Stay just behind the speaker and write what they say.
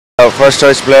First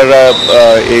choice প্লেয়াররা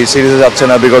এই সিরিজে যাচ্ছে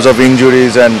না because of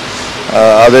injuries and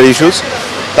other issues.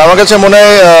 তো আমার কাছে মনে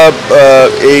হয়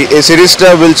এই সিরিজটা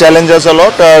উইল চ্যালেঞ্জ আস আ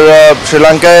লট। আর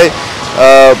শ্রীলঙ্কায়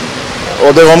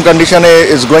ওদের হোম কন্ডিশনে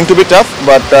is going to B tough,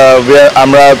 but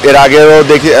আমরা এর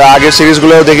আগের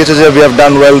সিরিজগুলোও দেখেছি যে we have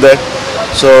done well that.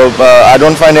 So I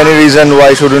don't find any reason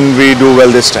why shouldn't we do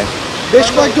well this time. বেশ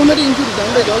কয়েকজনের ইনজুরি,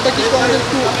 দলটা কিছু আমাদের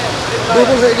একটু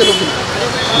দুর্বল হয়ে গেল।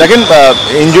 দেখেন,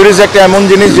 ইনজুরিজ একটা এমন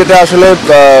জিনিস যেটা আসলে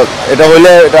এটা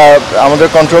হইলে এটা আমাদের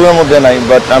কন্ট্রোলের মধ্যে নাই,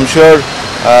 বাট আই এম শিওর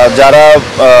যারা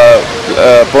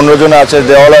 15 জন আছে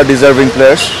they all R deserving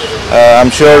players. I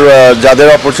am sure যাদের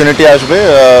অপরচুনিটি আসবে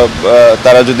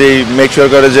তারা যদি মেক শিওর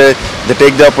করে যে দে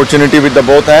take the opportunity with the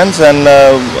both hands and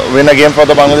win a game for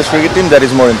the Bangladesh cricket team, that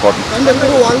is more important.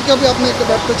 World কাপে আপনি একটা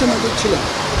bat পিচে মজুদ ছিলেন,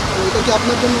 এটা কি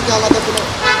আপনার জন্য কি আলাদা কোনো?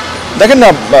 দেখেন না,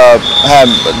 হ্যাঁ,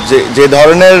 যে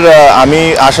ধরনের আমি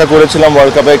আশা করেছিলাম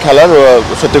ওয়ার্ল্ড কাপে খেলার,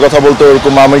 সত্যি কথা বলতে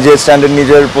ওরকম আমি যে স্ট্যান্ডার্ড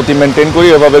নিজের প্রতি মেনটেন করি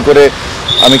ওভাবে করে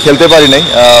আমি খেলতে পারি নাই।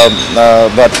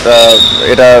 বাট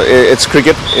এটা it's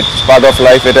cricket, it's part of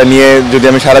life. এটা নিয়ে যদি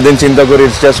আমি সারাদিন চিন্তা করি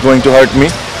it's just going to hurt me.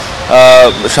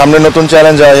 সামনে নতুন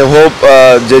চ্যালেঞ্জ, আই হোপ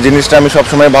যে জিনিসটা আমি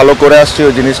সবসময় ভালো করে আসছি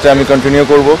ওই জিনিসটা আমি কন্টিনিউ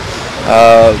করবো।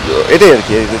 এটাই আর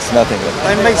কি, ইটস নাথিং।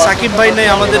 ভাই সাকিব ভাই নাই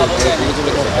আমাদের,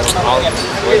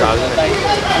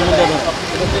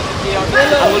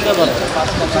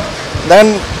 দেখেন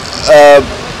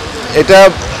এটা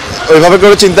ওইভাবে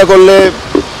করে চিন্তা করলে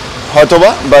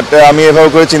হয়তোবা, বাট আমি এভাবে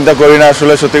করে চিন্তা করি না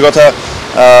আসলে। সত্যি কথা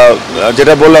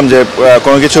যেটা বললাম যে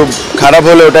কোনো কিছু খারাপ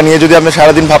হলে ওটা নিয়ে যদি আপনি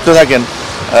সারাদিন ভাবতে থাকেন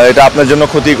এটা আপনার জন্য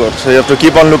ক্ষতিকর। So you have to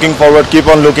keep on looking forward, keep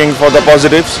on looking for the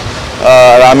positives.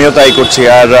 আর আমিও তাই করছি।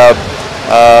 আর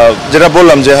যেটা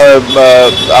বললাম যে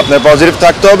আপনার পজিটিভ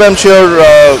থাকতে হবে। I am sure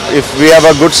if we have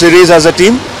a good series as a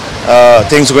team,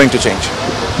 things going to change.